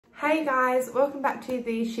Hey guys, welcome back to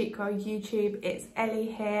the Chiquel YouTube. It's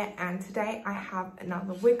Ellie here and today I have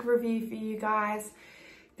another wig review for you guys.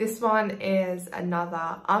 This one is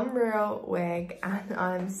another Unreal wig and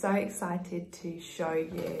I'm so excited to show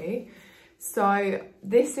you. So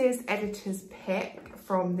this is Editor's Pick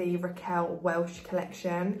from the Raquel Welch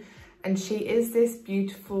collection and she is this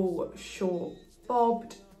beautiful short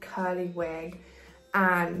bobbed curly wig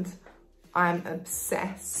and I'm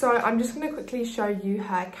obsessed. So I'm just going to quickly show you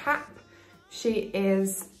her cap. She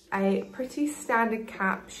is a pretty standard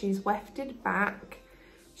cap. She's wefted back,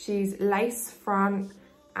 she's lace front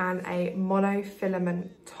and a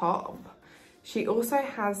monofilament top. She also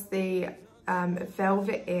has the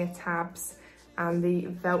velvet ear tabs and the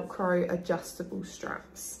velcro adjustable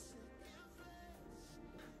straps.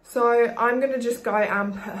 So I'm going to just go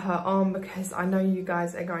and put her on because I know you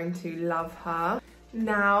guys are going to love her.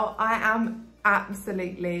 Now, I am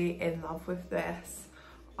absolutely in love with this.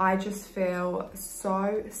 I just feel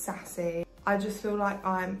so sassy. I just feel like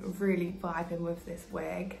I'm really vibing with this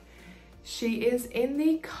wig. She is in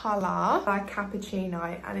the colour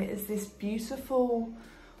cappuccino and it is this beautiful,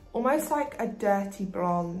 almost like a dirty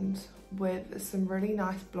blonde with some really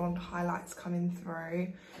nice blonde highlights coming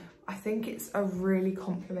through. I think it's a really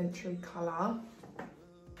complimentary colour.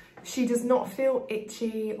 She does not feel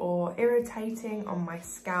itchy or irritating on my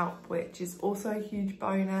scalp, which is also a huge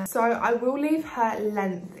bonus. So I will leave her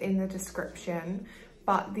length in the description,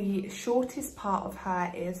 but the shortest part of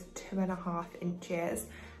her is 2.5 inches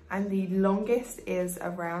and the longest is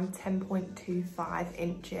around 10.25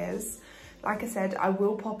 inches. Like I said, I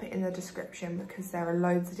will pop it in the description because there are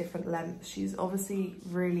loads of different lengths. She's obviously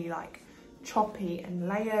really like choppy and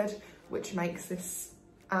layered, which makes this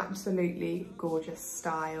absolutely gorgeous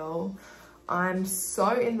style. I'm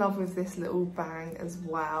so in love with this little bang as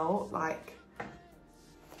well. Like,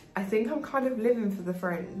 I think I'm kind of living for the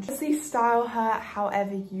fringe. Obviously style her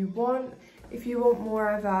however you want. If you want more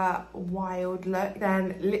of a wild look,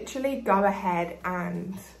 then literally go ahead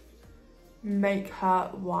and make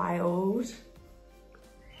her wild.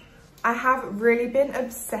 I have really been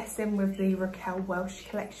obsessing with the Raquel Welch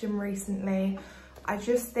collection recently. I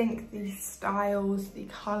just think the styles, the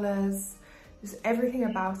colours, just everything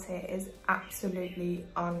about it is absolutely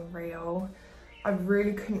unreal. I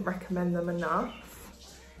really couldn't recommend them enough.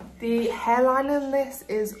 The hairline in this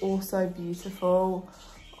is also beautiful.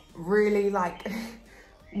 Really, like,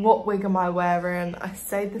 what wig am I wearing? I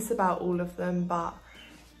say this about all of them, but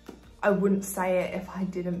I wouldn't say it if I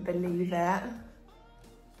didn't believe it.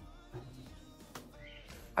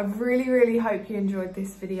 I really hope you enjoyed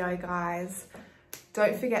this video, guys.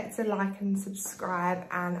 Don't forget to like and subscribe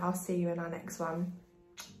and I'll see you in our next one.